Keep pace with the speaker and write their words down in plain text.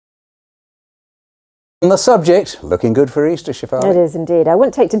On the subject, looking good for Easter, Shefali. It is indeed. I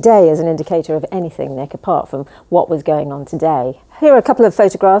wouldn't take today as an indicator of anything, Nick, apart from what was going on today. Here are a couple of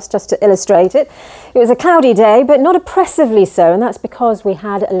photographs just to illustrate it. It was a cloudy day, but not oppressively so, and that's because we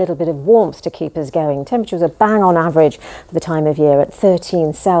had a little bit of warmth to keep us going. Temperatures are bang on average for the time of year at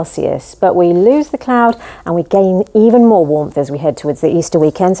 13 Celsius, but we lose the cloud and we gain even more warmth as we head towards the Easter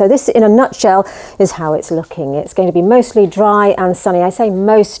weekend. So this, in a nutshell, is how it's looking. It's going to be mostly dry and sunny. I say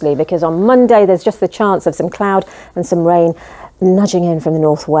mostly because on Monday there's just the chance of some cloud and some rain nudging in from the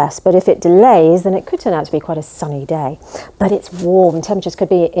northwest, but if it delays then it could turn out to be quite a sunny day. But it's warm, temperatures could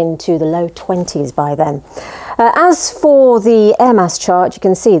be into the low 20s by then. As for the air mass chart, you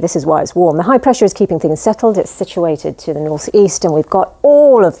can see this is why it's warm. The high pressure is keeping things settled. It's situated to the northeast and we've got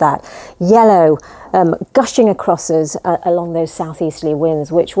all of that yellow gushing across us along those southeasterly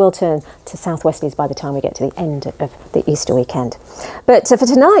winds, which will turn to southwesterlies by the time we get to the end of the Easter weekend. But for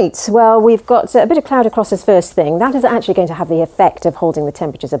tonight, well, we've got a bit of cloud across us first thing. That is actually going to have the effect of holding the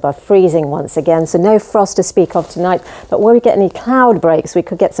temperatures above freezing once again, so no frost to speak of tonight. But where we get any cloud breaks, we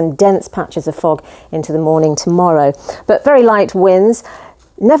could get some dense patches of fog into the morning tomorrow. But very light winds.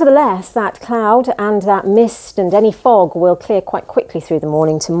 Nevertheless, that cloud and that mist and any fog will clear quite quickly through the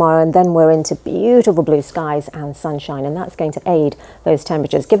morning tomorrow, and then we're into beautiful blue skies and sunshine, and that's going to aid those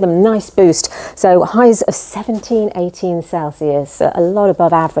temperatures, give them a nice boost. So highs of 17, 18 Celsius, a lot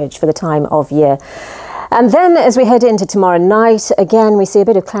above average for the time of year. And then as we head into tomorrow night, again, we see a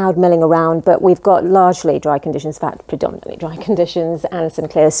bit of cloud milling around, but we've got largely dry conditions, in fact, predominantly dry conditions and some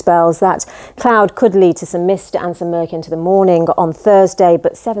clear spells. That cloud could lead to some mist and some murk into the morning on Thursday,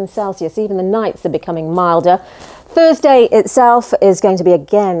 but 7 Celsius, even the nights are becoming milder. Thursday itself is going to be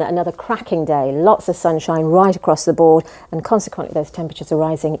again another cracking day. Lots of sunshine right across the board, and consequently those temperatures are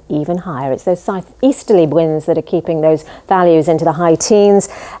rising even higher. It's those southeasterly winds that are keeping those values into the high teens.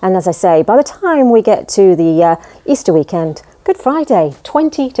 And as I say, by the time we get to the Easter weekend, Good Friday,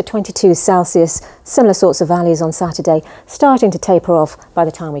 20 to 22 Celsius, similar sorts of values on Saturday, starting to taper off by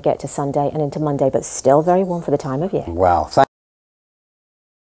the time we get to Sunday and into Monday, but still very warm for the time of year. Wow.